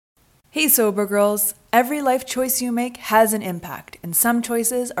Hey Sober Girls! Every life choice you make has an impact, and some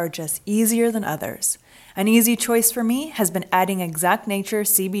choices are just easier than others. An easy choice for me has been adding Exact Nature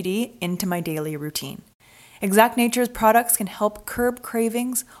CBD into my daily routine. Exact Nature's products can help curb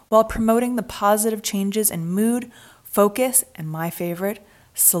cravings while promoting the positive changes in mood, focus, and my favorite,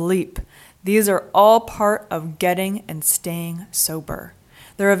 sleep. These are all part of getting and staying sober.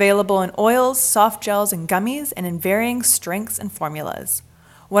 They're available in oils, soft gels, and gummies, and in varying strengths and formulas.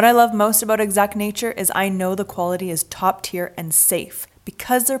 What I love most about Exact Nature is I know the quality is top tier and safe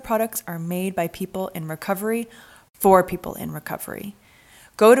because their products are made by people in recovery for people in recovery.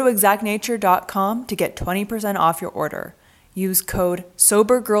 Go to exactnature.com to get 20% off your order. Use code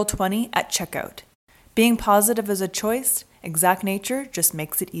SOBERGIRL20 at checkout. Being positive is a choice. Exact Nature just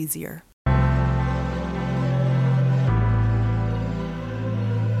makes it easier.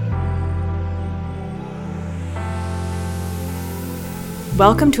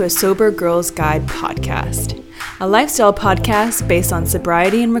 Welcome to a Sober Girls Guide podcast, a lifestyle podcast based on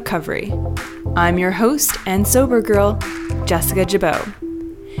sobriety and recovery. I'm your host and sober girl, Jessica Jabot.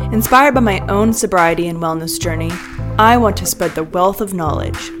 Inspired by my own sobriety and wellness journey, I want to spread the wealth of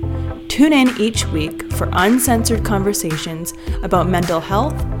knowledge. Tune in each week for uncensored conversations about mental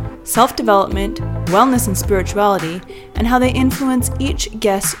health, self-development, wellness and spirituality, and how they influence each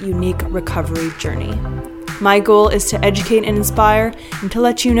guest's unique recovery journey. My goal is to educate and inspire and to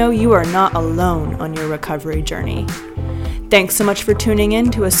let you know you are not alone on your recovery journey. Thanks so much for tuning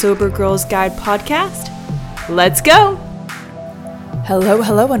in to a Sober Girls Guide podcast. Let's go!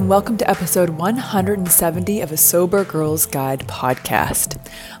 Hello, and welcome to episode 170 of a Sober Girls Guide podcast.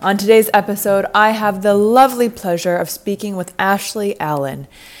 On today's episode, I have the lovely pleasure of speaking with Ashley Allen.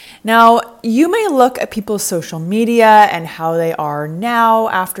 Now, you may look at people's social media and how they are now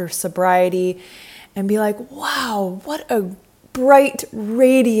after sobriety and be like, wow, what a bright,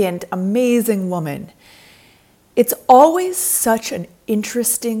 radiant, amazing woman. It's always such an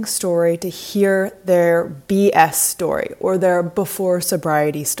interesting story to hear their BS story or their before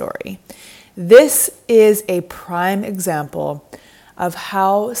sobriety story. This is a prime example of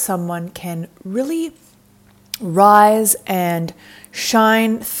how someone can really rise and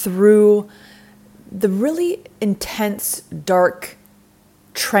shine through the really intense, dark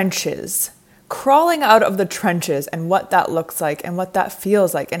trenches, crawling out of the trenches and what that looks like and what that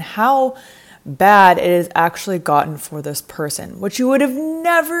feels like and how bad it has actually gotten for this person, which you would have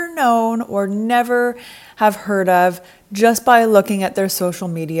never known or never have heard of just by looking at their social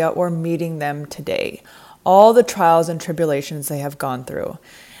media or meeting them today. All the trials and tribulations they have gone through.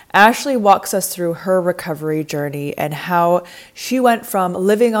 Ashley walks us through her recovery journey and how she went from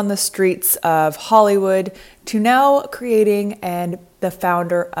living on the streets of Hollywood to now creating and the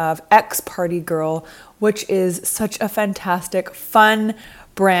founder of X Party Girl, which is such a fantastic, fun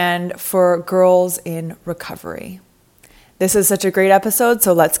brand for girls in recovery. This is such a great episode,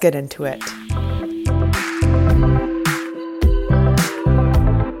 so let's get into it.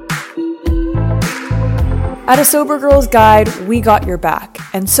 At a Sober Girls Guide, we got your back,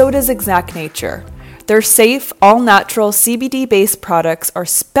 and so does Exact Nature. Their safe, all-natural CBD-based products are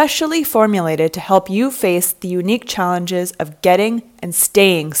specially formulated to help you face the unique challenges of getting and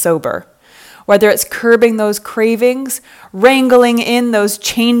staying sober. Whether it's curbing those cravings, wrangling in those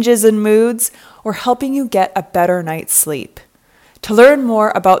changes in moods, or helping you get a better night's sleep. To learn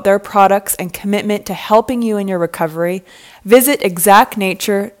more about their products and commitment to helping you in your recovery, visit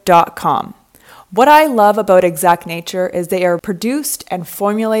exactnature.com. What I love about Exact Nature is they are produced and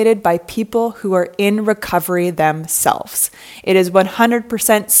formulated by people who are in recovery themselves. It is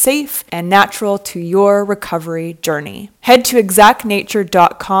 100% safe and natural to your recovery journey. Head to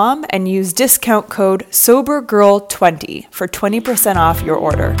exactnature.com and use discount code SOBERGIRL20 for 20% off your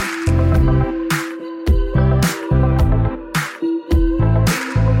order.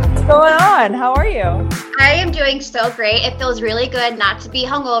 What's going on? How are you? I am doing so great. It feels really good not to be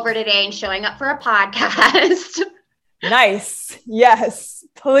hungover today and showing up for a podcast. Nice. Yes,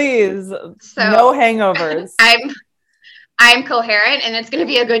 please. So no hangovers. I'm coherent and it's going to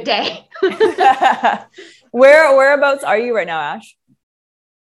be a good day. Whereabouts are you right now, Ash?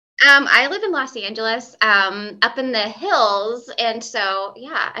 I live in Los Angeles, up in the hills. And so,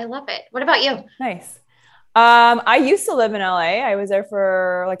 yeah, I love it. What about you? Nice. I used to live in LA. I was there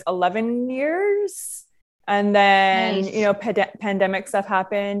for like 11 years. And then, nice. Pandemic stuff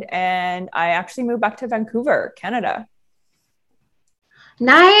happened and I actually moved back to Vancouver, Canada.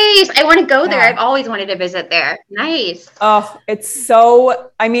 Nice. I want to go there. I've always wanted to visit there. Nice. Oh, it's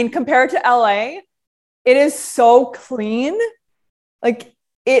so, compared to LA, it is so clean. Like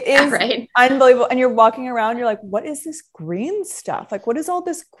It is right. unbelievable. And you're walking around, you're like, what is this green stuff? Like, what is all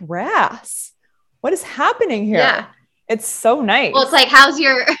this grass? What is happening here? Yeah. It's so nice. Well, it's like, how's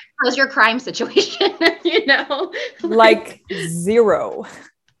your crime situation? You know, like zero.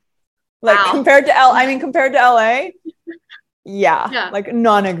 Like wow. compared to compared to LA. Yeah. Like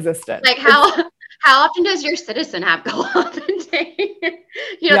non-existent. Like how often does your Citizen app go off and say,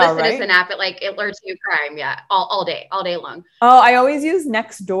 the Citizen app, it alerts you crime. Yeah. All day long. Oh, I always use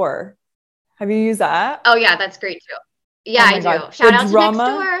Nextdoor. Have you used that? Oh yeah. That's great too. Yeah, I do. Shout out to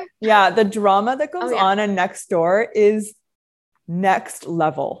Nextdoor. Yeah. The drama that goes on in Nextdoor is next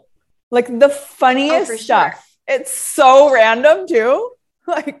level. Like the funniest stuff. Sure. It's so random too.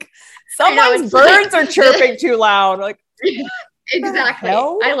 Like sometimes birds are chirping too loud. Like exactly.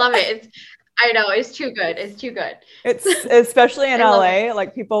 I love it. I know it's too good. It's especially in LA,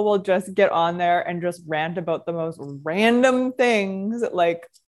 like people will just get on there and just rant about the most random things. Like,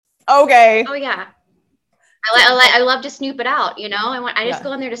 okay. Oh yeah. I love to snoop it out. I just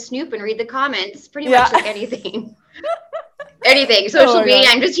go in there to snoop and read the comments. Pretty much like anything. Anything. Social media.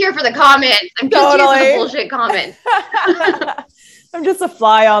 I'm just here for the comments. I'm just here for the bullshit comments. I'm just a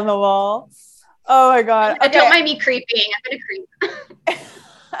fly on the wall. Oh my God. Okay. Don't mind me creeping. I'm gonna creep.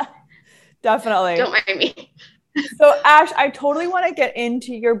 Definitely. Don't mind me. So Ash, I totally want to get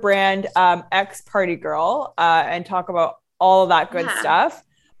into your brand, X Party Girl, and talk about all of that good stuff.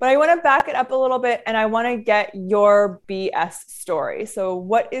 But I want to back it up a little bit and I want to get your BS story. So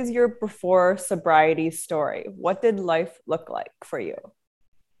what is your before sobriety story? What did life look like for you?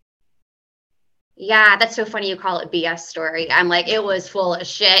 Yeah, that's so funny you call it BS story. I'm like, it was full of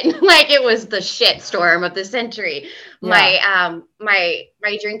shit. Like it was the shit storm of the century. Yeah. My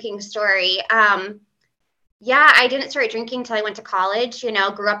drinking story. I didn't start drinking until I went to college,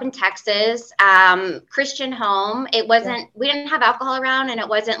 grew up in Texas, Christian home. It wasn't, we didn't have alcohol around and it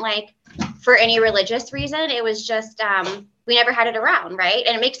wasn't like for any religious reason. It was just, we never had it around. Right.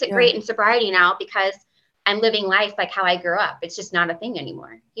 And it makes it great in sobriety now because I'm living life like how I grew up. It's just not a thing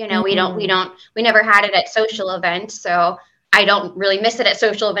anymore. We never had it at social events. So I don't really miss it at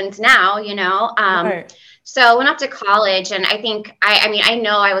social events now, right. So I went off to college and I think, I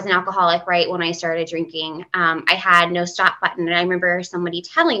know I was an alcoholic right when I started drinking. I had no stop button. And I remember somebody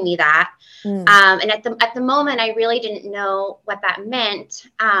telling me that. And at the moment, I really didn't know what that meant.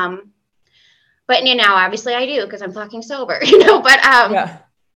 But now obviously I do because I'm fucking sober, but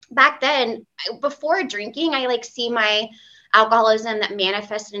back then, before drinking, I see my alcoholism that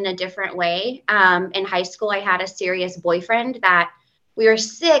manifested in a different way. In high school, I had a serious boyfriend that we were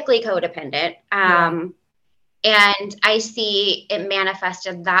sickly codependent. And I see it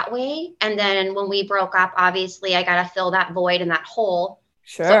manifested that way. And then when we broke up, obviously I got to fill that void and that hole.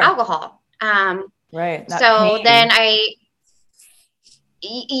 Sure. So alcohol. Right. So pain. Then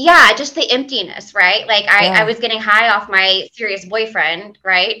just the emptiness, right? Like I was getting high off my serious boyfriend,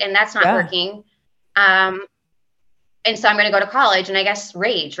 right? And that's not working. And so I'm going to go to college and I guess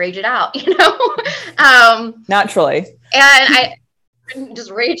rage it out, Naturally. And I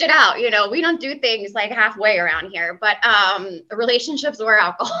just rage it out. We don't do things like halfway around here, but relationships were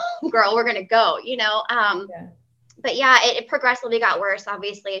alcohol, girl, we're going to go, But it progressively got worse.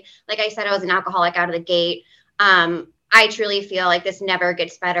 Obviously, like I said, I was an alcoholic out of the gate. I truly feel like this never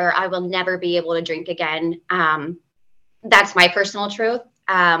gets better. I will never be able to drink again. That's my personal truth.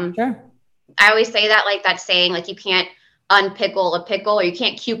 Sure. I always say that saying, like you can't unpickle a pickle or you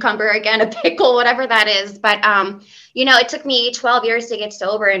can't cucumber again a pickle, whatever that is. But, it took me 12 years to get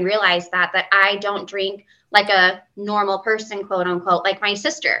sober and realize that I don't drink like a normal person, quote unquote, like my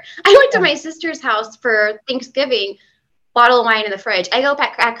sister. I went to my sister's house for Thanksgiving, bottle of wine in the fridge. I go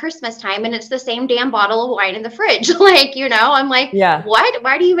back at Christmas time and it's the same damn bottle of wine in the fridge. I'm like, what?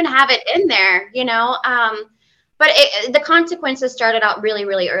 Why do you even have it in there? But the consequences started out really,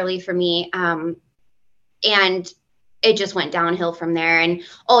 really early for me. And it just went downhill from there and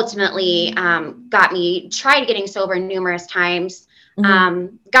ultimately tried getting sober numerous times.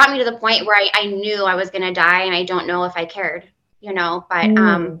 Got me to the point where I knew I was going to die and I don't know if I cared, but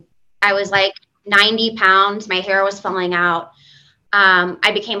I was like 90 pounds. My hair was falling out.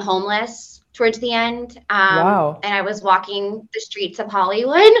 I became homeless towards the end. Wow. And I was walking the streets of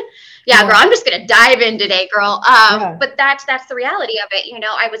Hollywood. Yeah, girl, I'm just going to dive in today, girl. But that's the reality of it.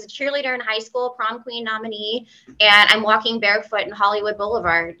 I was a cheerleader in high school, prom queen nominee, and I'm walking barefoot in Hollywood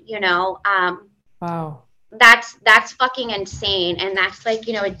Boulevard, Wow. That's fucking insane. And that's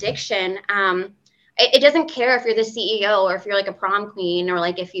addiction. It doesn't care if you're the CEO or if you're like a prom queen or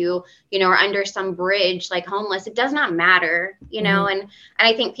like if you are under some bridge, like homeless, it does not matter, and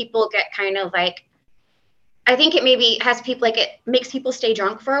I think people get kind of like I think it maybe has people like, it makes people stay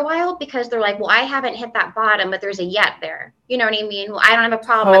drunk for a while because they're like, well, I haven't hit that bottom, but there's a yet there. You know what I mean? Well, I don't have a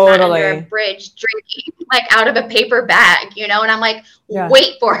problem. I'm not under a bridge drinking like out of a paper bag, you know? And I'm like,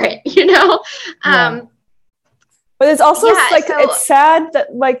 wait for it, you know? But it's also it's sad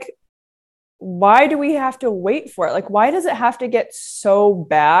that like, why do we have to wait for it? Like, why does it have to get so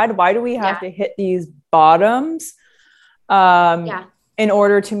bad? Why do we have to hit these bottoms? In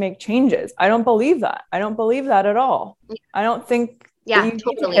order to make changes. I don't believe that. I don't believe that at all. I don't think that you need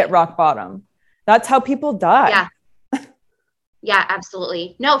to hit rock bottom. That's how people die. Yeah,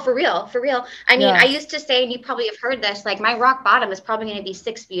 absolutely. No, for real. I mean, I used to say, and you probably have heard this, like my rock bottom is probably going to be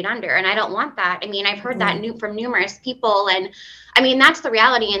 6 feet under. And I don't want that. I mean, I've heard that from numerous people. And I mean, that's the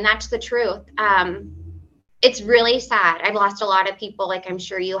reality and that's the truth. It's really sad. I've lost a lot of people, like I'm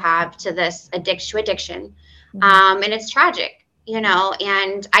sure you have, to this addiction. And it's tragic. You know,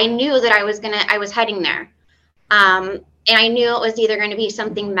 and I knew that I was heading there. And I knew it was either going to be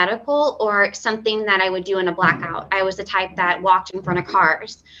something medical or something that I would do in a blackout. I was the type that walked in front of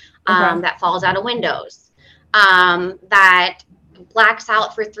cars, that falls out of windows, that blacks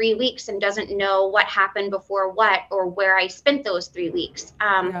out for 3 weeks and doesn't know what happened before what or where I spent those 3 weeks,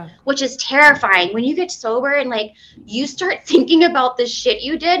 which is terrifying. When you get sober and like you start thinking about the shit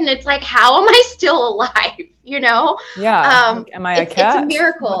you did, and it's like, how am I still alive? You know? Yeah. Am I a cat? It's a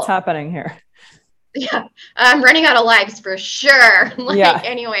miracle. What's happening here? Yeah. I'm running out of lives for sure.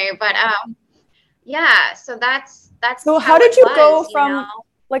 Anyway, but so that's so how did you go from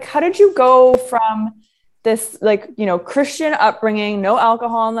like, how did you go from this, like, you know, Christian upbringing, no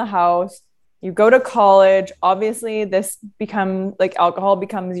alcohol in the house, you go to college, obviously alcohol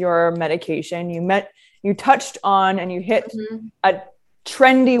becomes your medication. You touched on and you hit a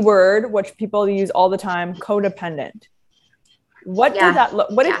trendy word, which people use all the time, codependent. What did that look?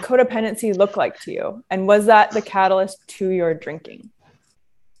 What did codependency look like to you? And was that the catalyst to your drinking?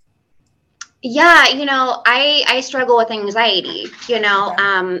 Yeah, you know, I struggle with anxiety, you know,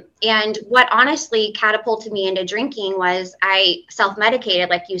 and what honestly catapulted me into drinking was I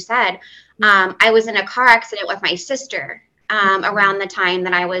self-medicated, like you said. I was in a car accident with my sister around the time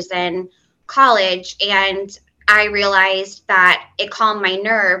that I was in college, and I realized that it calmed my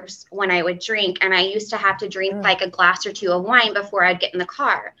nerves when I would drink, and I used to have to drink like a glass or two of wine before I'd get in the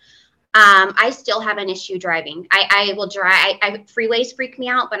car. I still have an issue driving. I will drive. Freeways freak me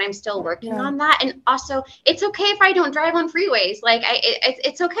out, but I'm still working on that. And also, it's okay if I don't drive on freeways. Like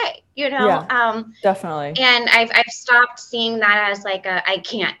it's okay, you know. Yeah, definitely. And I've stopped seeing that as like I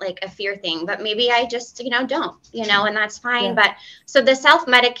can't, like a fear thing. But maybe I just don't, and that's fine. Yeah. But so the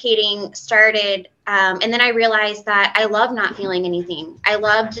self-medicating started, and then I realized that I love not feeling anything. I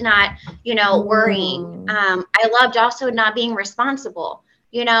loved not, worrying. I loved also not being responsible.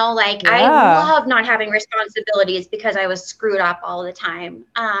 I love not having responsibilities because I was screwed up all the time.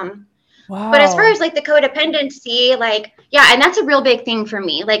 Wow. But as far as like the codependency, and that's a real big thing for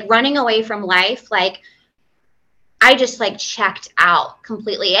me, like running away from life. I just checked out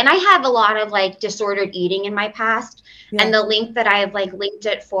completely. And I have a lot of disordered eating in my past. Yeah. And the link that I've linked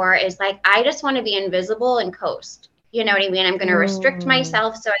it for is I just want to be invisible and coast. You know what I mean? I'm going to restrict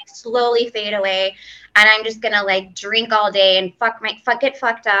myself so I slowly fade away, and I'm just going to drink all day and get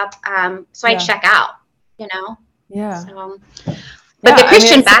fucked up. So I check out, Yeah. So, but the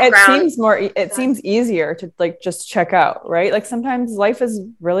Christian background, it seems easier to just check out, right? Sometimes life is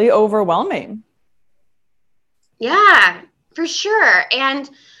really overwhelming. Yeah, for sure. And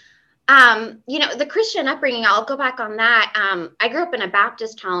the Christian upbringing, I'll go back on that. I grew up in a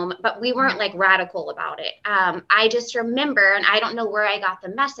Baptist home, but we weren't radical about it. I just remember, and I don't know where I got the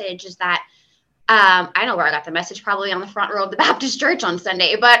message, is that I know where I got the message, probably on the front row of the Baptist church on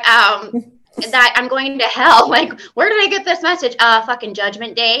Sunday, but that I'm going to hell. Where did I get this message? Fucking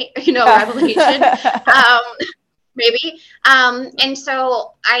Judgment Day, Revelation, maybe. And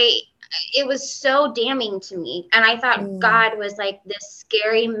so it was so damning to me. And I thought God was this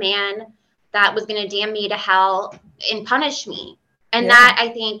scary man that was going to damn me to hell and punish me. And that, I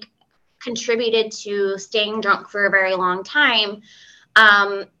think, contributed to staying drunk for a very long time.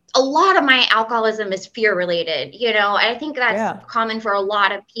 A lot of my alcoholism is fear related, I think that's common for a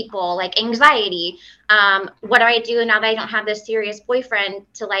lot of people, anxiety. What do I do now that I don't have this serious boyfriend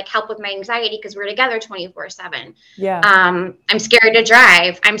to help with my anxiety, because we're together 24/7? Yeah. I'm scared to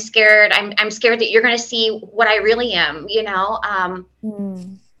drive. I'm scared. I'm scared that you're going to see what I really am,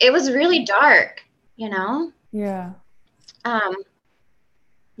 It was really dark, Yeah. Yeah.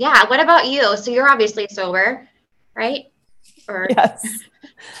 What about you? So you're obviously sober, right? Yes.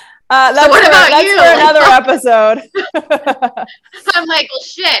 So what about you? That's for another episode. I'm like, well,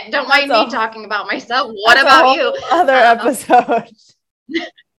 shit, don't mind me talking about myself. What about you? Other episode.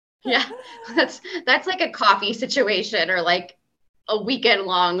 Yeah, that's like a coffee situation or like a weekend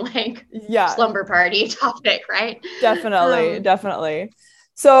long like slumber party topic, right? Definitely.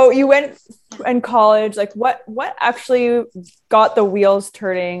 So you went in college, like what actually got the wheels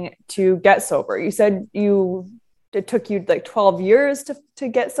turning to get sober? You said it took you like 12 years to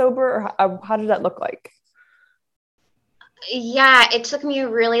get sober, or how did that look like? Yeah, it took me a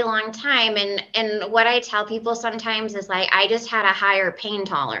really long time. And what I tell people sometimes is like, I just had a higher pain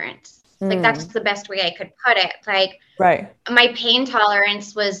tolerance. Like that's the best way I could put it. Like, right. My pain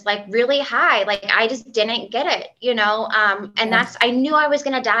tolerance was like really high. Like I just didn't get it, I knew I was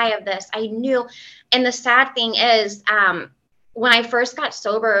going to die of this. I knew. And the sad thing is, when I first got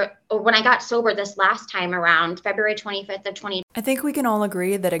sober, or when I got sober this last time around, February 25th of 2020. I think we can all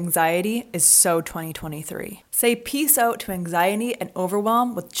agree that anxiety is so 2023. Say peace out to anxiety and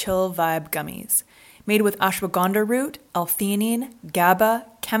overwhelm with Chill Vibe gummies. Made with ashwagandha root, L-theanine, GABA,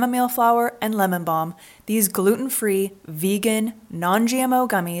 chamomile flower, and lemon balm, these gluten-free, vegan, non-GMO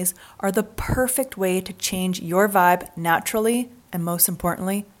gummies are the perfect way to change your vibe naturally and, most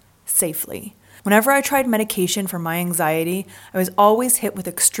importantly, safely. Whenever I tried medication for my anxiety, I was always hit with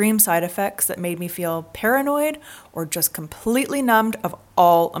extreme side effects that made me feel paranoid or just completely numbed of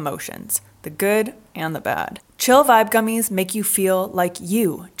all emotions, the good and the bad. Chill Vibe gummies make you feel like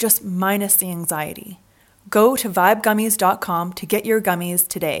you, just minus the anxiety. Go to vibegummies.com to get your gummies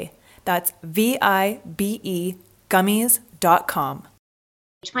today. That's VIBE gummies.com.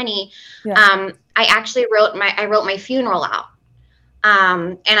 20, I actually wrote my funeral out.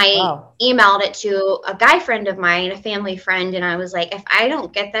 And I emailed it to a guy friend of mine, a family friend. And I was like, if I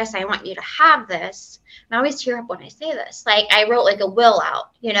don't get this, I want you to have this. And I always tear up when I say this. Like I wrote like a will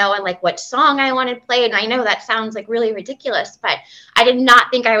out, and like what song I wanted played. And I know that sounds like really ridiculous, but I did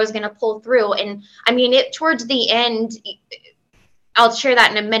not think I was going to pull through. And I mean, towards the end, I'll share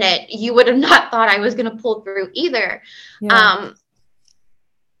that in a minute. You would have not thought I was going to pull through either. Yeah.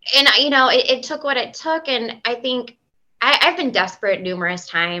 And it took what it took. And I think I've been desperate numerous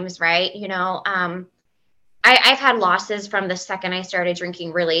times, right? I've had losses from the second I started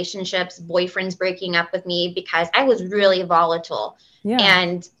drinking, relationships, boyfriends breaking up with me because I was really volatile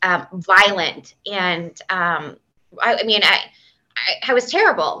and violent. And I was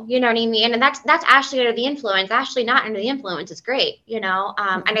terrible, you know what I mean? And that's Ashley under the influence. Ashley not under the influence is great, and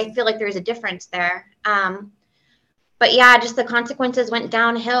I feel like there's a difference there. But yeah, just the consequences went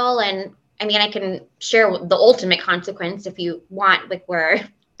downhill. And I mean, I can share the ultimate consequence if you want, like where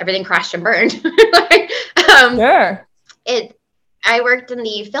everything crashed and burned. Sure. I worked in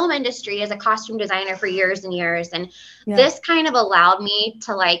the film industry as a costume designer for years and years. And this kind of allowed me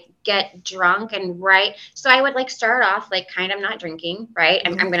to like get drunk and write. So I would like start off like kind of not drinking, right?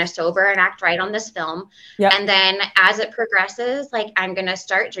 I'm going to sober and act right on this film. Yep. And then as it progresses, like I'm going to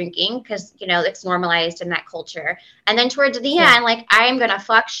start drinking because, it's normalized in that culture. And then towards the end, like I'm going to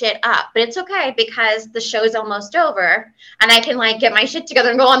fuck shit up, but it's okay because the show's almost over and I can like get my shit together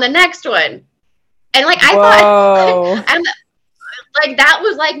and go on the next one. And like, I thought, like that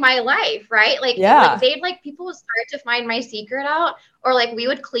was like my life, right? Like, people would start to find my secret out, or like we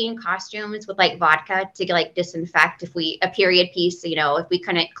would clean costumes with like vodka to like disinfect a period piece, if we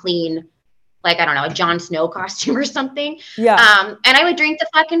couldn't clean like, I don't know, a Jon Snow costume or something. Yeah. And I would drink the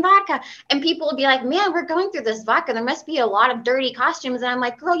fucking vodka and people would be like, man, we're going through this vodka. There must be a lot of dirty costumes. And I'm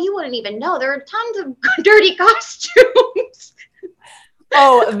like, girl, you wouldn't even know. There are tons of dirty costumes.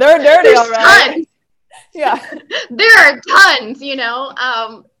 Oh, they're dirty. All right. Tons. Yeah. There are tons,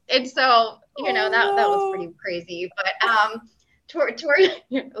 and so, that was pretty crazy, but,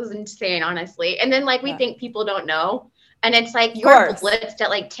 it was insane, honestly. And then like, we think people don't know. And it's like, you're blitzed at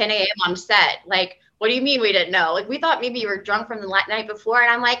like 10 a.m. on set. Like, what do you mean we didn't know? Like, we thought maybe you were drunk from the night before. And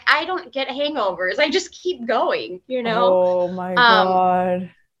I'm like, I don't get hangovers. I just keep going, Oh my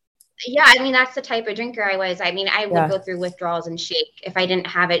God. Yeah, I mean, that's the type of drinker I was. I mean, I would go through withdrawals and shake if I didn't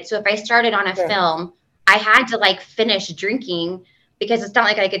have it. So if I started on a film, I had to like finish drinking because it's not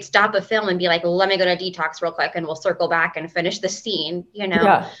like I could stop a film and be like, let me go to detox real quick and we'll circle back and finish the scene,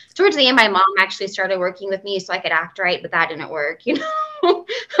 Towards the end, my mom actually started working with me so I could act right, but that didn't work,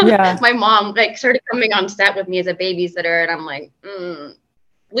 My mom like started coming on set with me as a babysitter and I'm like,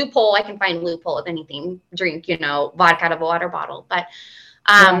 loophole, I can find loophole with anything, drink, vodka out of a water bottle. But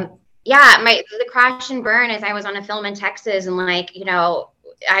the crash and burn is I was on a film in Texas and like,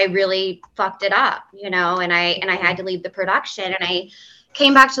 I really fucked it up, and I had to leave the production and I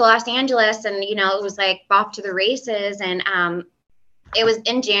came back to Los Angeles and, it was like off to the races. And it was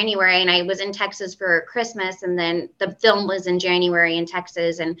in January and I was in Texas for Christmas, and then the film was in January in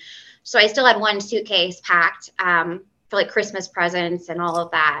Texas. And so I still had one suitcase packed for like Christmas presents and all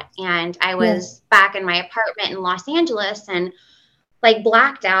of that. And I was back in my apartment in Los Angeles and like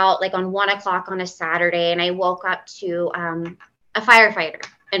blacked out like on 1 o'clock on a Saturday. And I woke up to a firefighter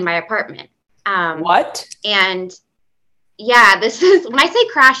in my apartment. What? And yeah, this is when I say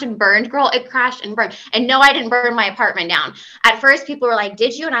crash and burned, girl, it crashed and burned. And no, I didn't burn my apartment down. At first, people were like,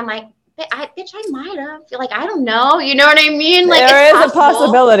 did you? And I'm like, bitch, I might have. Like, I don't know. You know what I mean? Like, there is a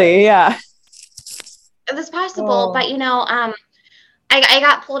possibility. Yeah. It's possible. But, you know, I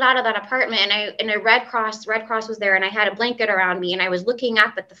got pulled out of that apartment and a Red Cross was there, and I had a blanket around me and I was looking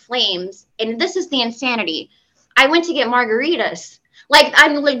up at the flames. And this is the insanity. I went to get margaritas. Like,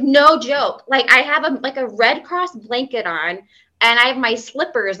 I'm like, no joke. Like, I have a Red Cross blanket on, and I have my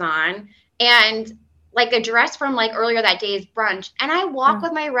slippers on, and like a dress from like earlier that day's brunch. And I walk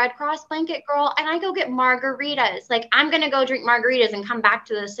with my Red Cross blanket, girl, and I go get margaritas. Like, I'm going to go drink margaritas and come back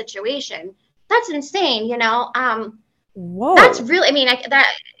to the situation. That's insane, you know? Whoa. That's really, I mean,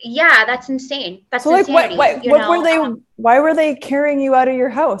 that's insane. That's so insanity. Like, what were they, why were they carrying you out of your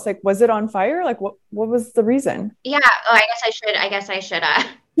house? Like, was it on fire? Like, what was the reason? Yeah. Oh, I guess I should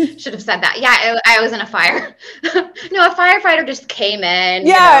have said that. Yeah. I was in a fire. No, a firefighter just came in.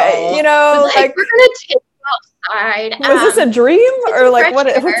 Yeah. You know, like we're going to take you outside. Was this a dream or like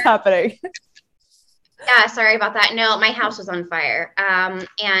what's happening? Yeah, sorry about that. No, my house was on fire.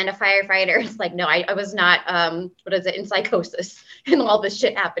 And a firefighter is like, no, I was not, in psychosis and all this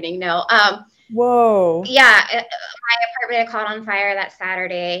shit happening. No. Whoa. Yeah, my apartment had caught on fire that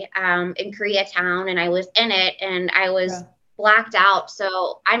Saturday in Koreatown, and I was in it, and I was blacked out.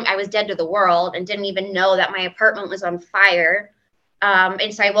 So I was dead to the world and didn't even know that my apartment was on fire.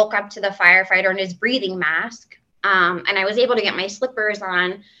 And so I woke up to the firefighter in his breathing mask, and I was able to get my slippers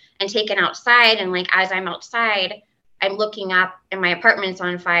on and taken outside. And like, as I'm outside, I'm looking up and my apartment's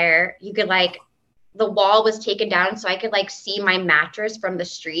on fire. You could like, the wall was taken down so I could like see my mattress from the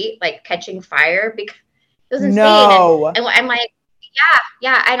street, like catching fire because it was insane. No. And I'm like,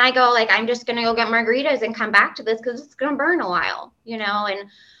 yeah. And I go like, I'm just going to go get margaritas and come back to this because it's going to burn a while, you know? And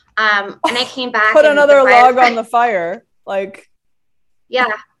I came back. Put another log on the fire. Like, yeah,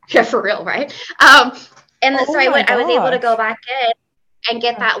 for real. Right. So I was able to go back in and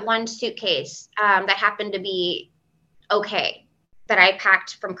get that one suitcase that happened to be okay that I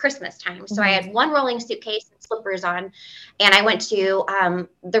packed from Christmas time. So I had one rolling suitcase and slippers on, and I went to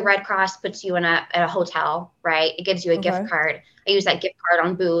the Red Cross puts you in a hotel, right? It gives you a gift card. I used that gift card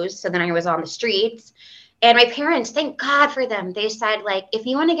on booze. So then I was on the streets, and my parents, thank God for them. They said, like, if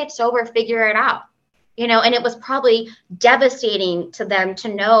you want to get sober, figure it out, you know? And it was probably devastating to them to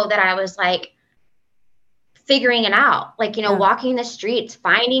know that I was like, figuring it out, like, you know, walking the streets,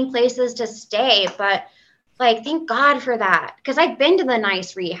 finding places to stay. But like, thank God for that. Cause I've been to the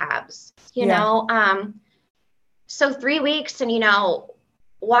nice rehabs, you know? So 3 weeks and, you know,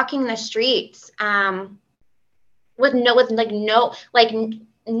 walking the streets, with no,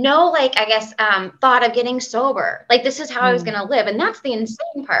 I guess, thought of getting sober. Like, this is how I was going to live. And that's the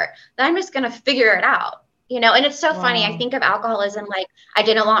insane part, that I'm just going to figure it out, you know? And it's so funny. I think of alcoholism, like I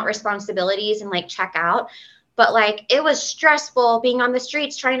didn't want responsibilities and like check out. But like, it was stressful being on the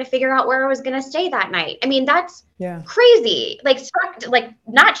streets trying to figure out where I was going to stay that night. I mean, that's crazy. Like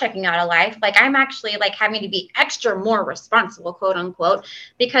not checking out of life. Like, I'm actually like having to be extra more responsible, quote unquote,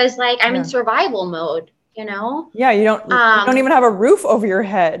 because like I'm in survival mode, you know? Yeah. You don't even have a roof over your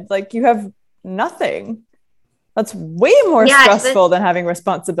head. Like, you have nothing. That's way more stressful than having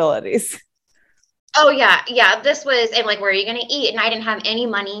responsibilities. Oh yeah. Yeah. This was, and like, where are you going to eat? And I didn't have any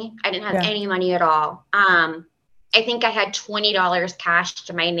money. I didn't have any money at all. I think I had $20 cash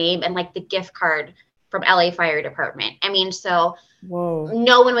to my name and like the gift card from LA Fire Department. I mean, so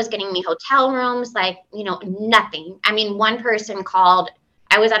no one was getting me hotel rooms, like, you know, nothing. I mean, one person called,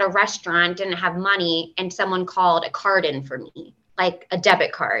 I was at a restaurant, didn't have money, and someone called a card in for me, like a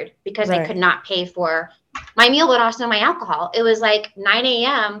debit card, because I could not pay for my meal, but also my alcohol. It was like 9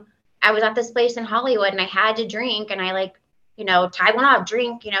 a.m. I was at this place in Hollywood and I had to drink, and I like, you know, tied one up,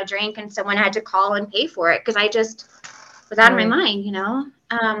 drink, and someone had to call and pay for it because I just was out of my mind, you know?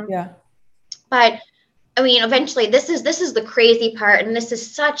 But I mean, eventually this is the crazy part. And this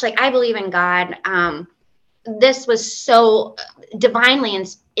is such, like, I believe in God. This was so divinely,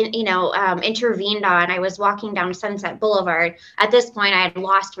 intervened on. I was walking down Sunset Boulevard. At this point, I had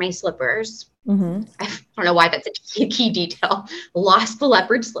lost my slippers. I don't know why that's a key detail. Lost the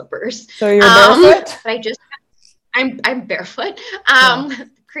leopard slippers. So you're barefoot? But I'm barefoot.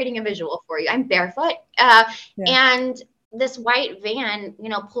 Creating a visual for you. I'm barefoot. And this white van,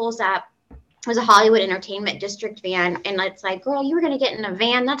 pulls up. It was a Hollywood Entertainment District van. And it's like, girl, you were going to get in a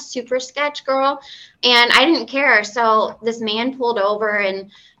van. That's super sketch, girl. And I didn't care. So this man pulled over,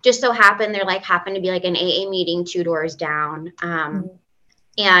 and just so happened there happened to be an AA meeting 2 doors down.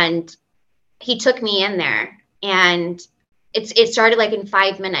 And he took me in there, and it started in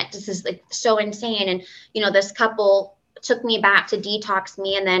 5 minutes. This is so insane. And, this couple took me back to detox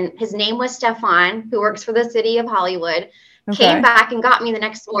me. And then his name was Stefan, who works for the city of Hollywood, came back and got me the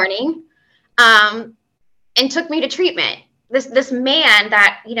next morning. And took me to treatment. This man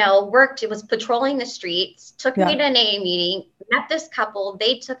that, was patrolling the streets, took me to an AA meeting, met this couple.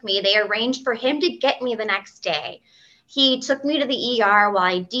 They arranged for him to get me the next day. He took me to the ER while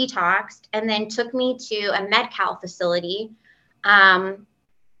I detoxed, and then took me to a Med-Cal facility,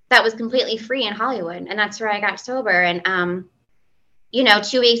 that was completely free in Hollywood. And that's where I got sober. And,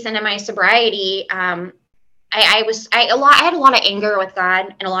 2 weeks into my sobriety, I had a lot of anger with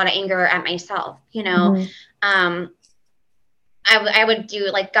God and a lot of anger at myself, I would do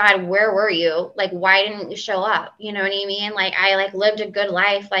God, where were you? Why didn't you show up? You know what I mean? I lived a good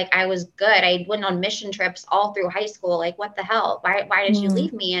life. I was good. I went on mission trips all through high school. What the hell? Why did you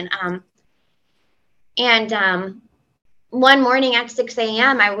leave me? And one morning at 6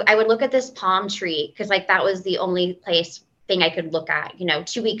 a.m., I would look at this palm tree, because that was the only thing I could look at,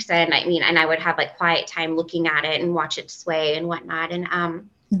 2 weeks in, and I would have quiet time looking at it and watch it sway and whatnot. And I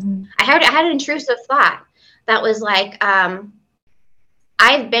had an intrusive thought that was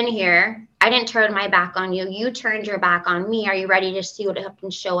I've been here. I didn't turn my back on you. You turned your back on me. Are you ready to see what it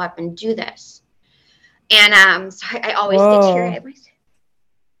can show up and do this? And so I always get teary-eyed.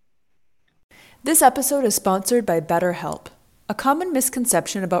 This episode is sponsored by BetterHelp. A common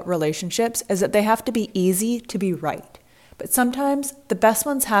misconception about relationships is that they have to be easy to be right. But sometimes the best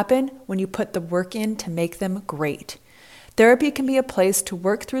ones happen when you put the work in to make them great. Therapy can be a place to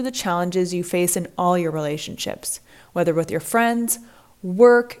work through the challenges you face in all your relationships, whether with your friends,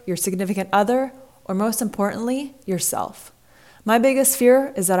 work, your significant other, or most importantly, yourself. My biggest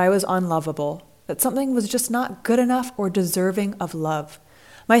fear is that I was unlovable, that something was just not good enough or deserving of love.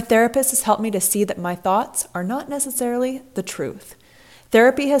 My therapist has helped me to see that my thoughts are not necessarily the truth.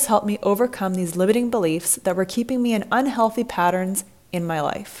 Therapy has helped me overcome these limiting beliefs that were keeping me in unhealthy patterns in my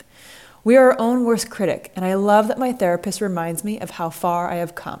life. We are our own worst critic, and I love that my therapist reminds me of how far I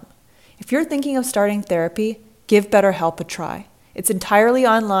have come. If you're thinking of starting therapy, give BetterHelp a try. It's entirely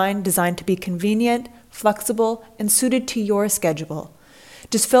online, designed to be convenient, flexible, and suited to your schedule.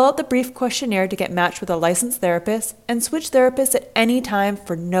 Just fill out the brief questionnaire to get matched with a licensed therapist and switch therapists at any time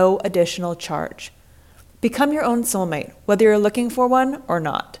for no additional charge. Become your own soulmate, whether you're looking for one or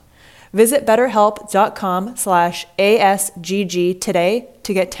not. Visit betterhelp.com/ASGG today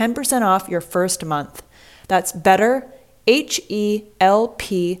to get 10% off your first month. That's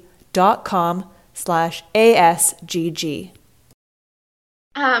betterhelp.com/ASGG.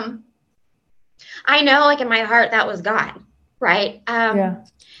 I know, in my heart, that was God, right?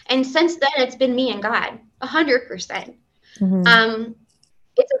 And since then, it's been me and God, 100%.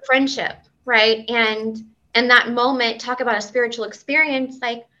 It's a friendship, right? And that moment, talk about a spiritual experience,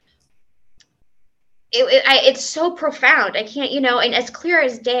 it's so profound. I can't, and as clear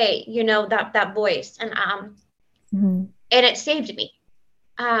as day, that voice, and it saved me.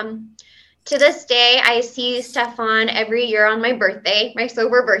 To this day, I see Stefan every year on my birthday, my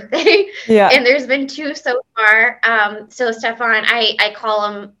sober birthday. And there's been 2 so far. So Stefan, I call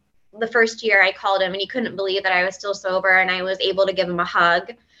him, the first year I called him, and he couldn't believe that I was still sober, and I was able to give him a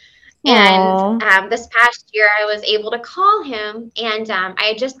hug. Aww. And this past year, I was able to call him, and I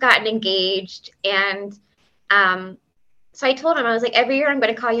had just gotten engaged. And so I told him, I was every year I'm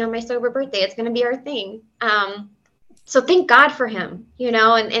going to call you on my sober birthday. It's going to be our thing. So thank God for him,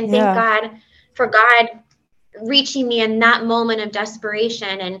 and thank God for God reaching me in that moment of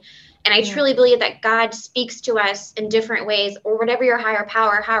desperation. And I truly believe that God speaks to us in different ways, or whatever your higher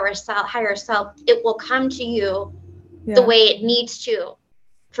power, higher self, it will come to you the way it needs to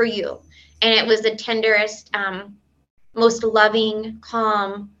for you. And it was the tenderest, most loving,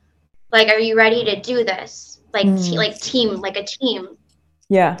 calm, are you ready to do this? Team, like a team.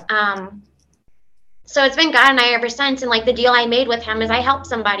 So it's been God and I ever since. And the deal I made with him is I helped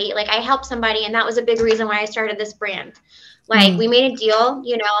somebody. And that was a big reason why I started this brand. We made a deal,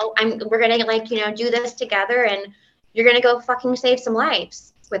 we're going to, do this together, and you're going to go fucking save some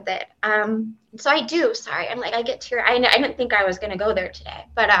lives with it. So I do. Sorry. I get teary. I didn't think I was going to go there today,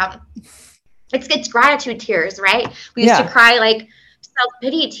 but it's gratitude tears, right? We used to cry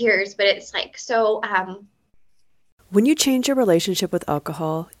self-pity tears, but it's so. When you change your relationship with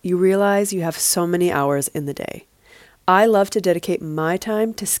alcohol, you realize you have so many hours in the day. I love to dedicate my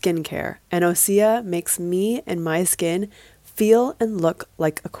time to skincare, and Osea makes me and my skin feel and look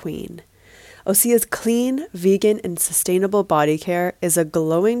like a queen. Osea's clean, vegan, and sustainable body care is a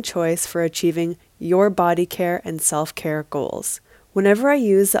glowing choice for achieving your body care and self-care goals. Whenever I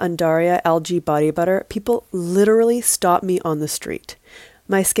use the Undaria algae body butter, people literally stop me on the street.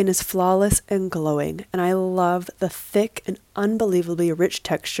 My skin is flawless and glowing, and I love the thick and unbelievably rich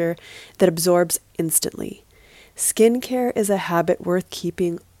texture that absorbs instantly. Skincare is a habit worth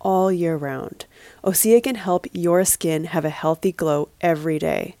keeping all year round. Osea can help your skin have a healthy glow every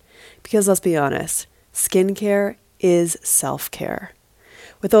day. Because let's be honest, skincare is self-care.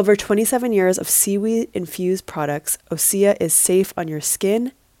 With over 27 years of seaweed-infused products, Osea is safe on your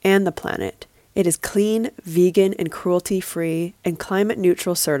skin and the planet. It is clean, vegan, and cruelty-free, and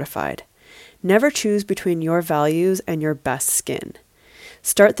climate-neutral certified. Never choose between your values and your best skin.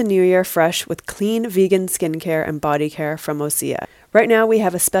 Start the new year fresh with clean, vegan skincare and body care from Osea. Right now, we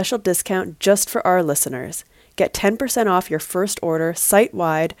have a special discount just for our listeners. Get 10% off your first order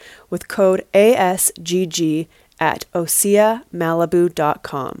site-wide with code ASGG at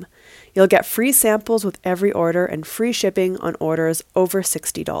oseamalibu.com. You'll get free samples with every order and free shipping on orders over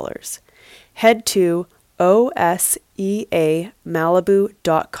 $60. Head to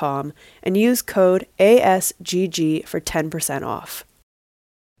oseamalibu.com and use code ASGG for 10% off.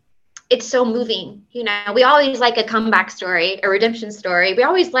 It's so moving. You know, we always like a comeback story, a redemption story. We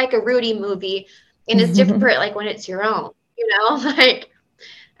always like a Rudy movie, and it's different like when it's your own, you know, like,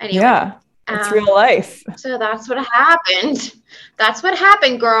 anyway. Yeah, it's real life. So that's what happened. That's what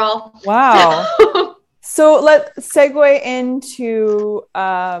happened, girl. Wow. So let's segue into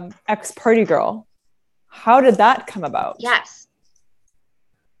ex-party girl. How did that come about? Yes.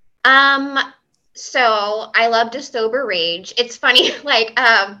 So I love to sober rage. It's funny, like,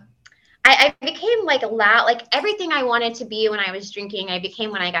 I became like loud, like everything I wanted to be when I was drinking, I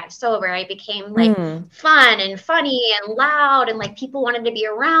became when I got sober. I became like fun and funny and loud, and like people wanted to be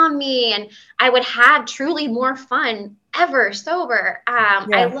around me, and I would have truly more fun ever sober.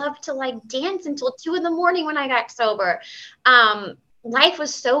 I loved to like dance until 2 a.m. when I got sober. Life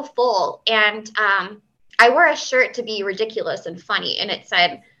was so full, and I wore a shirt to be ridiculous and funny, and it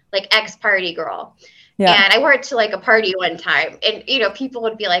said like ex-party girl. Yeah. And I wore it to like a party one time, and, you know, people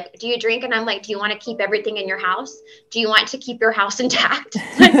would be like, do you drink? And I'm like, do you want to keep everything in your house? Do you want to keep your house intact?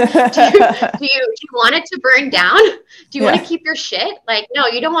 Like, do you want it to burn down? Do you want to keep your shit? Like, no,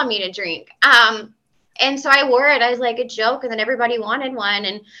 you don't want me to drink. And so I wore it as like a joke, and then everybody wanted one.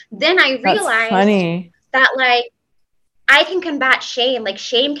 And then I realized that like, I can combat shame. Like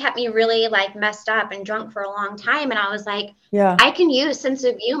shame kept me really like messed up and drunk for a long time. And I was like, I can use sense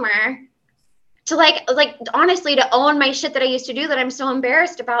of humor to like honestly to own my shit that I used to do that I'm so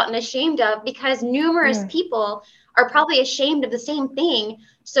embarrassed about and ashamed of, because numerous people are probably ashamed of the same thing.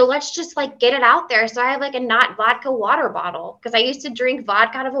 So let's just like get it out there. So I have like a not vodka water bottle, because I used to drink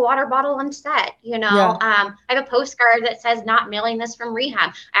vodka out of a water bottle on set, you know. I have a postcard that says not mailing this from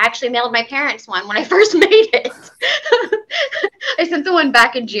rehab. I actually mailed my parents one when I first made it. I sent the one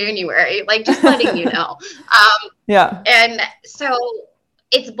back in January, like just letting you know. And so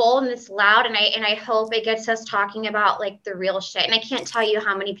it's bold and it's loud, and I hope it gets us talking about like the real shit. And I can't tell you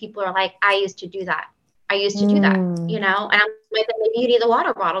how many people are like, I used to do that. I used to do that, you know, and I'm like, maybe you need the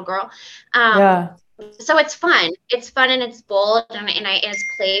water bottle, girl. So it's fun. It's fun and it's bold, and it's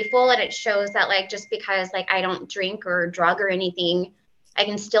playful, and it shows that like, just because like I don't drink or drug or anything, I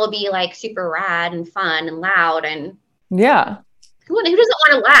can still be like super rad and fun and loud. And who doesn't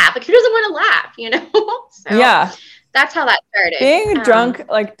want to laugh? Like, who doesn't want to laugh, you know? So that's how that started. Being drunk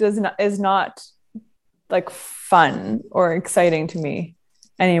like is not like fun or exciting to me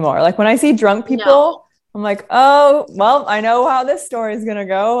anymore. Like when I see drunk people, I'm like, oh, well, I know how this story is gonna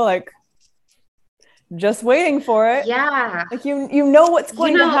go. Like, just waiting for it. Yeah. Like you know what's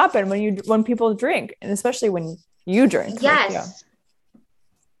going to happen when people drink, and especially when you drink. Yes. Like,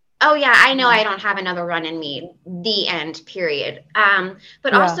 Oh yeah, I know I don't have another run in me. The end. Period.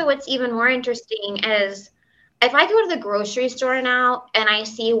 But also, what's even more interesting is, if I go to the grocery store now and I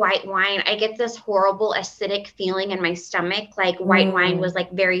see white wine, I get this horrible acidic feeling in my stomach. Like white wine was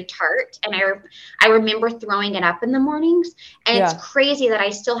like very tart. And I remember throwing it up in the mornings. And it's crazy that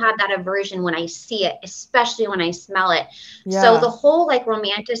I still have that aversion when I see it, especially when I smell it. So the whole like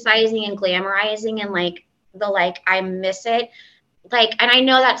romanticizing and glamorizing and like the, like, I miss it. Like, and I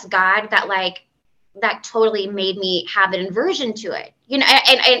know that's God, that like, that totally made me have an aversion to it, you know,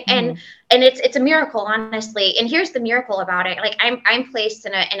 and it's a miracle, honestly. And here's the miracle about it. Like I'm placed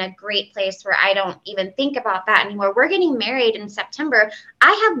in a great place where I don't even think about that anymore. We're getting married in September.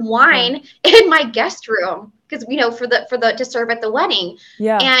 I have wine in my guest room because, you know, for the to serve at the wedding.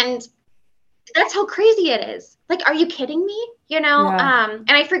 Yeah. And that's how crazy it is. Like, are you kidding me? You know?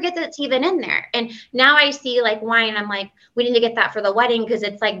 And I forget that it's even in there. And now I see like wine. I'm like, we need to get that for the wedding because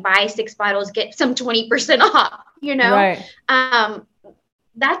it's like buy 6 bottles, get some 20% off, you know? Right.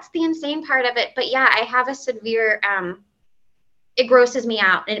 That's the insane part of it. But yeah, I have a severe, it grosses me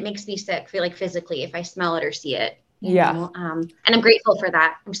out and it makes me sick, feel like physically if I smell it or see it. You know? And I'm grateful for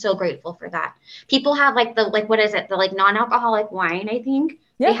that. I'm so grateful for that. People have like what is it? The like non-alcoholic wine, I think.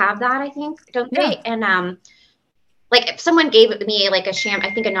 They have that, I think, don't they? And like if someone gave me like I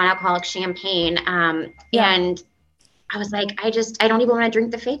think a non-alcoholic champagne, and I was like, I don't even want to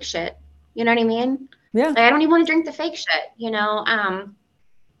drink the fake shit. You know what I mean? Yeah. Like, I don't even want to drink the fake shit, you know?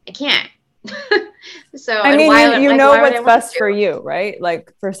 I can't. So I mean, you know what's best for you, right?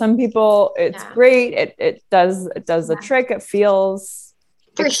 Like for some people it's great. It does the trick. It feels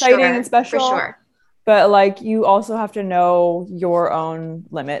exciting and special. For sure. But like you also have to know your own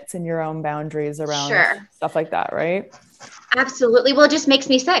limits and your own boundaries around stuff like that, right? Absolutely. Well, it just makes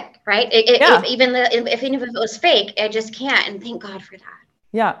me sick, right? Even if it was fake, I just can't. And thank God for that.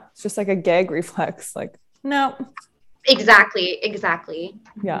 Yeah, it's just like a gag reflex. Like, no. Exactly.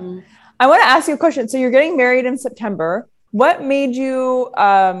 Yeah. Mm-hmm. I want to ask you a question. So you're getting married in September. What made you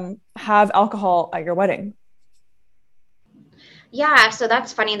have alcohol at your wedding? Yeah, so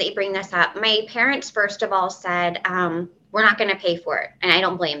that's funny that you bring this up. My parents, first of all, said, we're not going to pay for it. And I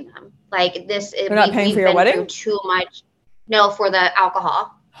don't blame them. Like this, they're not paying for your wedding? Too much. No, for the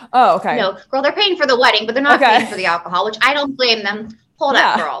alcohol. Oh, okay. No, girl, they're paying for the wedding, but they're not paying for the alcohol, which I don't blame them. Hold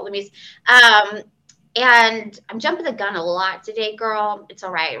up, girl. Let me. And I'm jumping the gun a lot today, girl. It's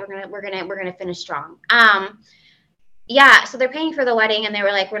all right. We're gonna finish strong. Yeah, so they're paying for the wedding and they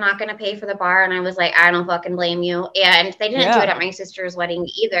were like, we're not going to pay for the bar. And I was like, I don't fucking blame you. And they didn't do it at my sister's wedding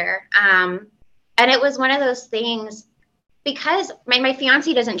either. And it was one of those things because my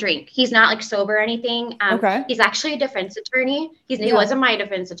fiance doesn't drink. He's not like sober or anything. He's actually a defense attorney. He wasn't my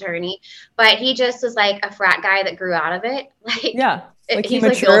defense attorney, but he just was like a frat guy that grew out of it. Like he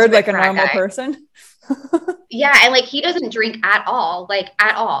matured like a normal person. Yeah, and like he doesn't drink at all,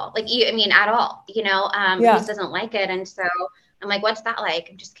 at all, you know. He just doesn't like it, and so I'm like, what's that like?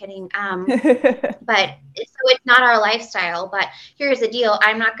 I'm just kidding. But so it's not our lifestyle. But here's the deal: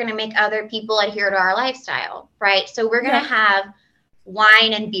 I'm not going to make other people adhere to our lifestyle, right? So we're going to have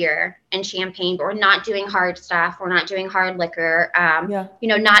wine and beer and champagne, but we're not doing hard stuff. We're not doing hard liquor. You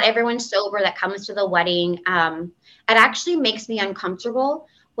know, not everyone's sober that comes to the wedding. It actually makes me uncomfortable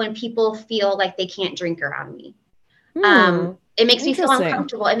when people feel like they can't drink around me. It makes me feel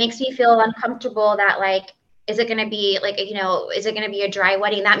uncomfortable. It makes me feel uncomfortable that like, is it going to be like, you know, is it going to be a dry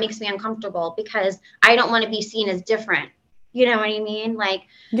wedding? That makes me uncomfortable because I don't want to be seen as different. You know what I mean? Like,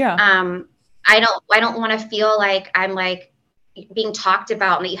 I don't want to feel like I'm like being talked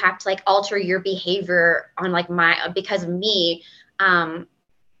about and that you have to like alter your behavior on like because of me.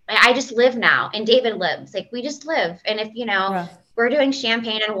 I just live now and David lives, like we just live. And if, you know, we're doing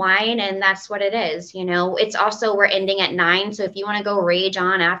champagne and wine and that's what it is. You know, it's also, we're ending at 9. So if you want to go rage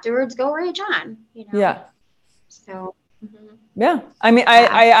on afterwards, go rage on, you know? Yeah. So, yeah. I mean,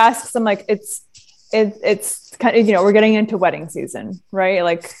 I asked them like, it's kind of, you know, we're getting into wedding season, right?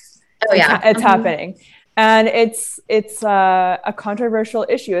 Like it's happening. And it's a controversial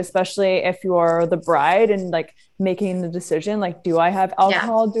issue, especially if you're the bride and like making the decision, like, do I have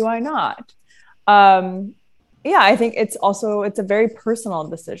alcohol? Do I not? I think it's a very personal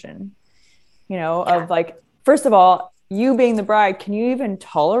decision, you know, of like, first of all, you being the bride, can you even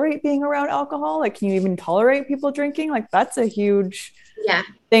tolerate being around alcohol? Like, can you even tolerate people drinking? Like, that's a huge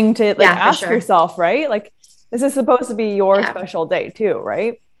thing to like ask yourself, right? Like, this is supposed to be your special day too,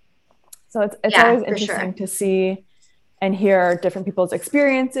 right? So it's always interesting to see and hear different people's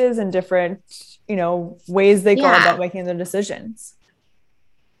experiences and different, you know, ways they go about making their decisions.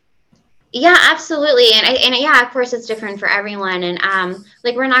 Yeah, absolutely. And of course it's different for everyone. And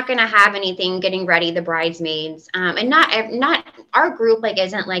like, we're not going to have anything getting ready, the bridesmaids. And not our group, like,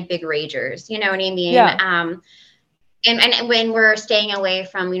 isn't like big ragers, you know what I mean? Yeah. And when we're staying away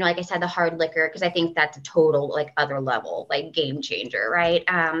from, you know, like I said, the hard liquor, because I think that's a total like other level, like game changer. Right.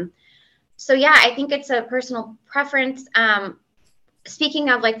 So yeah, I think it's a personal preference. Speaking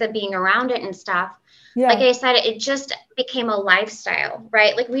of like the being around it and stuff, like I said, it just became a lifestyle,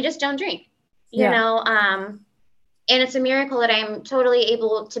 right? Like we just don't drink, you know, and it's a miracle that I'm totally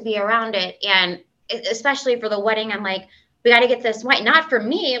able to be around it. And especially for the wedding, I'm like, we got to get this wine, not for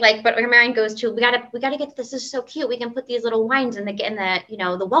me, like, but my mind goes to, we got to get, this is so cute. We can put these little wines in the, you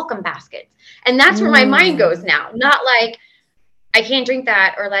know, the welcome baskets. And that's where my mind goes now. Not like, I can't drink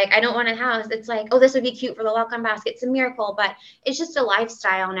that, or like, I don't want a house. It's like, oh, this would be cute for the welcome basket. It's a miracle, but it's just a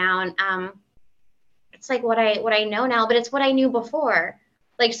lifestyle now. And, it's like what I know now, but it's what I knew before,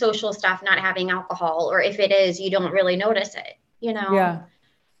 like social stuff, not having alcohol, or if it is, you don't really notice it, you know? Yeah.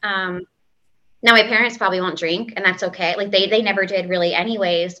 Now my parents probably won't drink, and that's okay. Like they never did really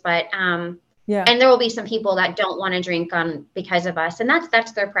anyways, but, yeah. And there will be some people that don't want to drink because of us, and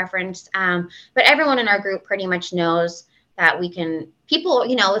that's their preference. But everyone in our group pretty much knows that people,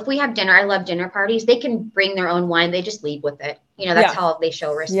 you know, if we have dinner, I love dinner parties, they can bring their own wine. They just leave with it. You know, that's how they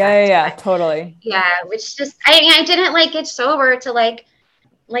show respect. Yeah. But, totally. Yeah. Which just, I didn't like get sober to like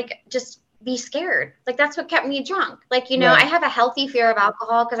just be scared. Like that's what kept me drunk. Like, you know, I have a healthy fear of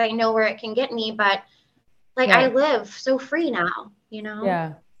alcohol because I know where it can get me, but like I live so free now, you know?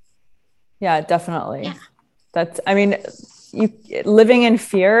 Yeah. Yeah, definitely. Yeah. That's, I mean, living in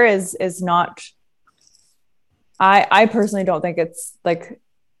fear is not, I personally don't think it's like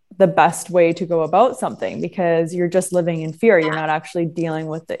the best way to go about something, because you're just living in fear. You're not actually dealing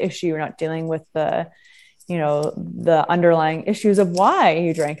with the issue. You're not dealing with the, you know, the underlying issues of why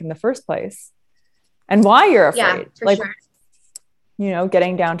you drank in the first place and why you're afraid. Like, you know,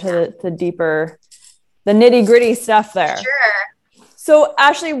 getting down to the deeper, the nitty gritty stuff there. Sure. So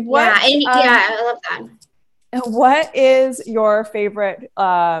Ashley, what? I love that. What is your favorite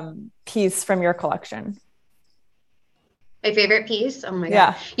piece from your collection? My favorite piece? Oh my God.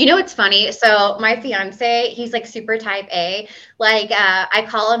 Yeah. You know, what's funny. So my fiance, he's like super type A. Like I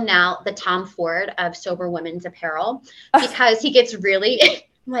call him now the Tom Ford of sober women's apparel, because he gets really,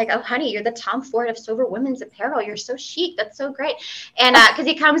 I'm like, oh honey, you're the Tom Ford of sober women's apparel. You're so chic. That's so great. And cause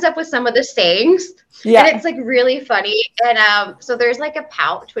he comes up with some of the sayings, and it's like really funny. And so there's like a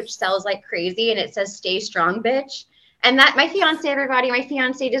pouch which sells like crazy, and it says "Stay strong, bitch." And that my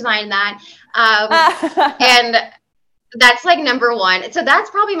fiance designed that. And that's like number one. So that's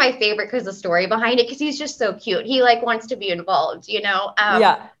probably my favorite because the story behind it, because he's just so cute. He like wants to be involved, you know?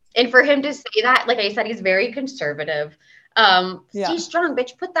 And for him to say that, like I said, he's very conservative. Stay strong,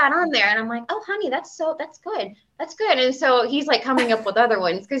 bitch, put that on there. And I'm like, oh honey, that's good. That's good. And so he's like coming up with other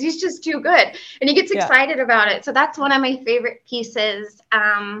ones because he's just too good. And he gets excited about it. So that's one of my favorite pieces.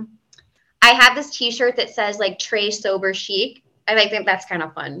 I have this t-shirt that says like Trey sober chic. And I think that's kind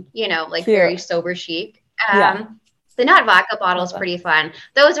of fun, you know, like very sober chic. The nut vodka bottle is pretty fun.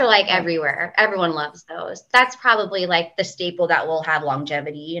 Those are like everywhere. Everyone loves those. That's probably like the staple that will have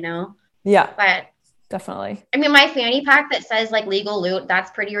longevity, you know? Yeah. But definitely. I mean, my fanny pack that says like legal loot,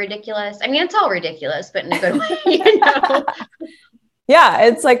 that's pretty ridiculous. I mean, it's all ridiculous, but in a good way, you know? Yeah.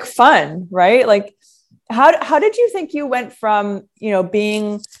 It's like fun, right? Like how did you think you went from, you know,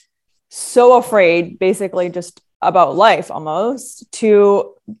 being so afraid basically just about life almost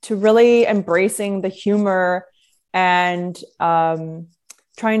to really embracing the humor and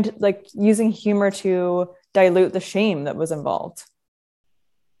trying to like using humor to dilute the shame that was involved?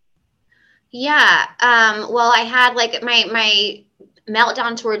 Yeah. Well, I had like my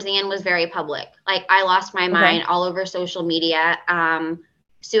meltdown towards the end was very public. Like I lost my mind all over social media.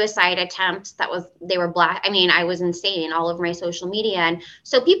 Suicide attempts, they were black. I mean, I was insane all over my social media. And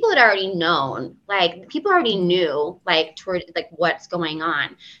so people had already known, like people already knew like toward like what's going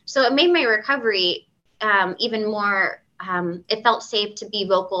on. So it made my recovery even more, it felt safe to be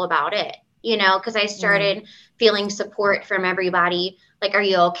vocal about it, you know, because I started feeling support from everybody. Like, are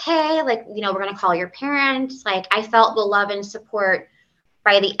you okay? Like, you know, we're going to call your parents. Like, I felt the love and support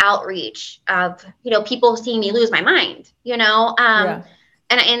by the outreach of, you know, people seeing me lose my mind, you know? And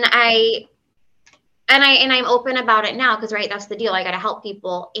I'm open about it now because, right, that's the deal. I got to help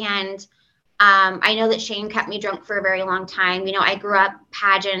people. And I know that shame kept me drunk for a very long time. You know, I grew up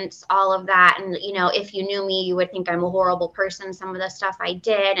pageants, all of that. And, you know, if you knew me, you would think I'm a horrible person, some of the stuff I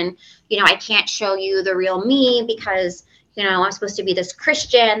did. And, you know, I can't show you the real me because, you know, I'm supposed to be this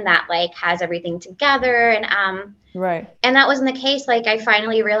Christian that like has everything together. And, and that wasn't the case. Like, I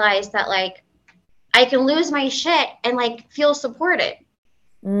finally realized that like, I can lose my shit and like feel supported.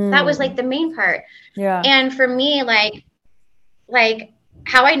 That was like the main part. Yeah. And for me, like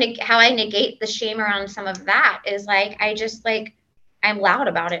how I negate the shame around some of that is like, I just like, I'm loud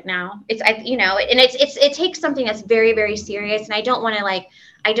about it now. You know, and it takes something that's very, very serious. And I don't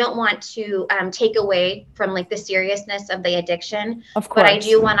want to take away from like the seriousness of the addiction, of course. But I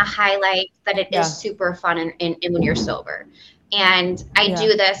do want to highlight that it is super fun and when you're sober. And I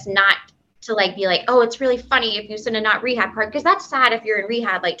do this not to like be like, oh, it's really funny if you send a not rehab card, because that's sad if you're in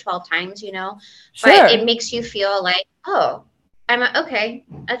rehab like 12 times, you know. Sure. But it makes you feel like, oh, I'm okay,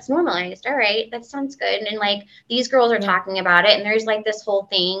 that's normalized. All right, that sounds good. And like these girls are talking about it, and there's like this whole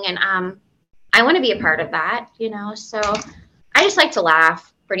thing, and I want to be a part of that, you know. So I just like to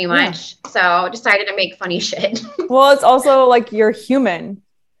laugh pretty much. So decided to make funny shit. Well, it's also like you're human.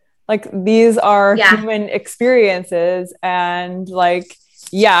 Like these are human experiences, and like,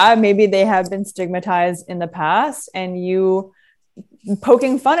 yeah, maybe they have been stigmatized in the past, and you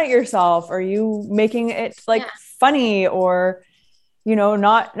poking fun at yourself, or you making it like funny, or, you know,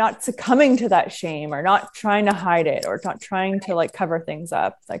 not succumbing to that shame, or not trying to hide it, or not trying to like cover things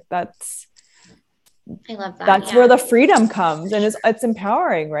up. Like I love that. That's where the freedom comes, and it's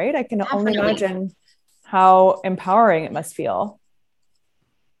empowering, right? I can only imagine how empowering it must feel.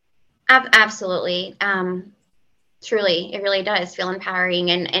 Absolutely. Truly, it really does feel empowering,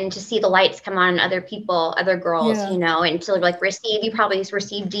 and to see the lights come on other people, other girls, you know, and to like you probably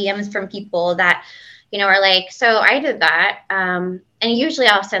receive DMs from people that, you know, are like, so I did that. And usually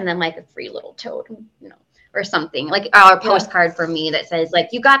I'll send them like a free little toad, you know, or something, like a postcard from me that says like,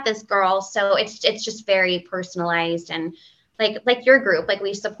 you got this, girl. So it's just very personalized, and like your group, like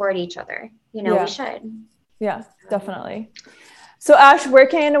we support each other, you know. We should. Yeah, definitely. So Ash, where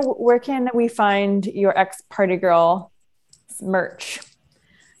can we find your ex-party girl merch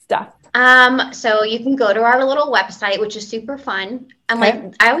stuff? So you can go to our little website, which is super fun.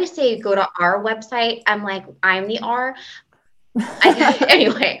 Like, I always say go to our website. I'm like, I'm the R.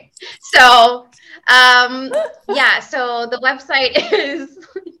 Anyway, so so the website is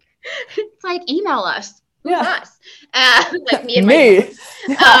it's like, email us. Who's us? Like me and my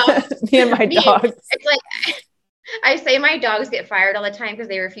dogs. It's like, I say my dogs get fired all the time because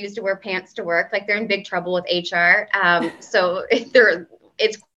they refuse to wear pants to work. Like they're in big trouble with HR. So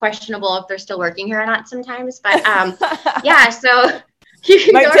it's questionable if they're still working here or not sometimes. But so you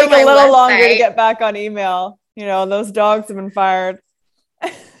can might take a little longer to get back on email. You know, those dogs have been fired.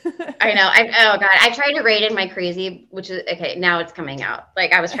 I know. Oh God, I tried to rate in my crazy, which is okay. Now it's coming out.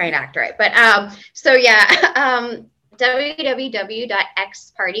 Like I was trying to act right, but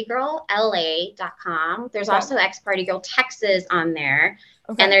www.xpartygirlla.com. There's also X-Party Girl Texas on there.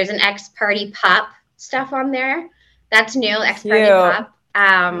 Okay. And there's an X-Party Pop stuff on there. That's new, X-Party Pop.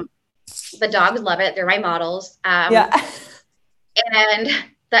 The dogs love it. They're my models. And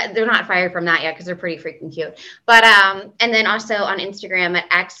they're not fired from that yet because they're pretty freaking cute. But and then also on Instagram at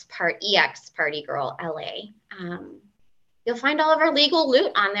EXPartygirlLA. You'll find all of our legal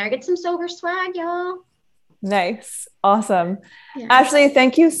loot on there. Get some sober swag, y'all. Nice. Awesome. Yeah. Ashley,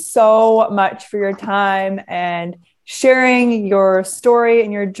 thank you so much for your time and sharing your story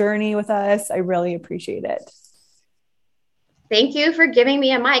and your journey with us. I really appreciate it. Thank you for giving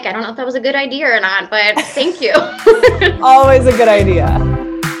me a mic. I don't know if that was a good idea or not, but thank you. Always a good idea.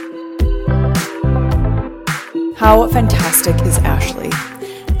 How fantastic is Ashley?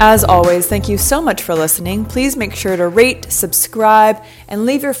 As always, thank you so much for listening. Please make sure to rate, subscribe, and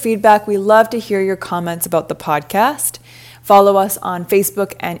leave your feedback. We love to hear your comments about the podcast. Follow us on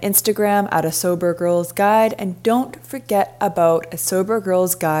Facebook and Instagram at A Sober Girls Guide. And don't forget about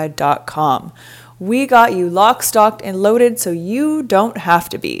asobergirlsguide.com. We got you locked, stocked, and loaded so you don't have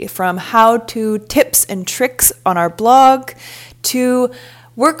to be. From how-to tips and tricks on our blog to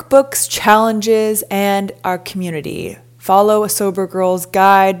workbooks, challenges, and our community. Follow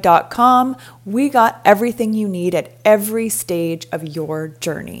asobergirlsguide.com. We got everything you need at every stage of your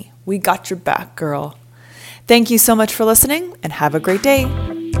journey. We got your back, girl. Thank you so much for listening, and have a great day.